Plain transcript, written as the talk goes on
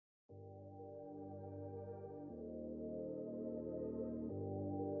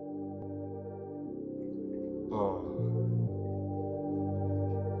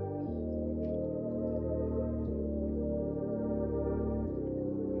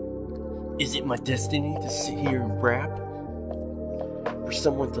Is it my destiny to sit here and rap? For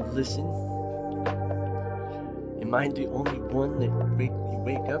someone to listen? Am I the only one that you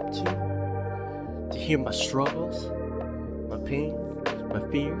wake up to? To hear my struggles, my pain, my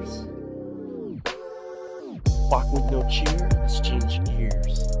fears? Walk with no cheer, let's change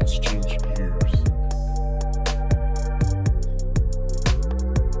gears. Let's change gears.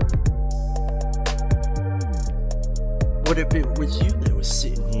 What if it was you that was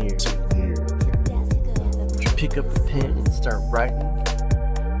sitting here? Would you pick up a pen and start writing?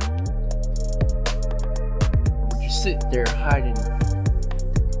 Or would you sit there hiding?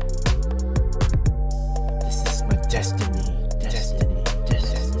 This is my destiny, destiny,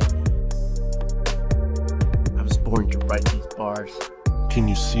 destiny. I was born to write these bars. Can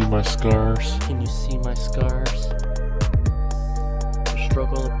you see my scars? Can you see my scars? The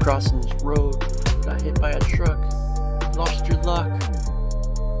struggle of crossing this road, got hit by a truck. Lost your luck.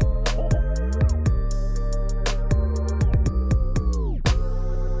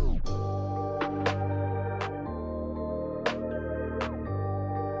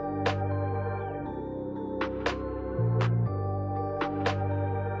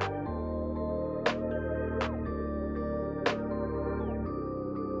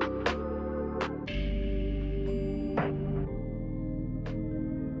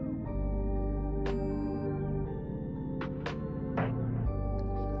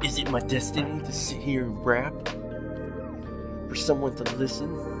 Is it my destiny to sit here and rap? For someone to listen?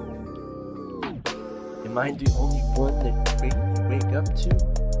 Am I the only one that you wake up to?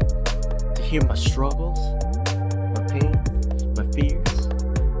 To hear my struggles, my pain, my fears?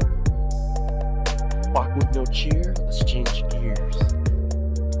 Walk with no cheer, let's change gears.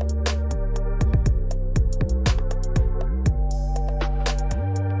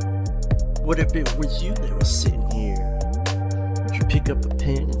 What if it was you that was sitting here? Would you pick up a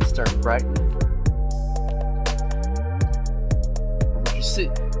pen and start writing? Or would you sit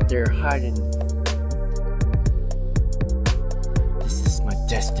there hiding? This is my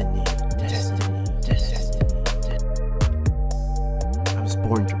destiny, destiny, destiny, destiny. I was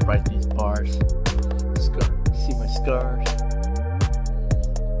born to write these bars. See my scars.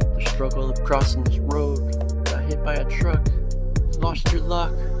 The struggle of crossing this road, got hit by a truck. Lost your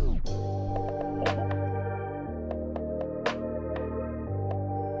luck.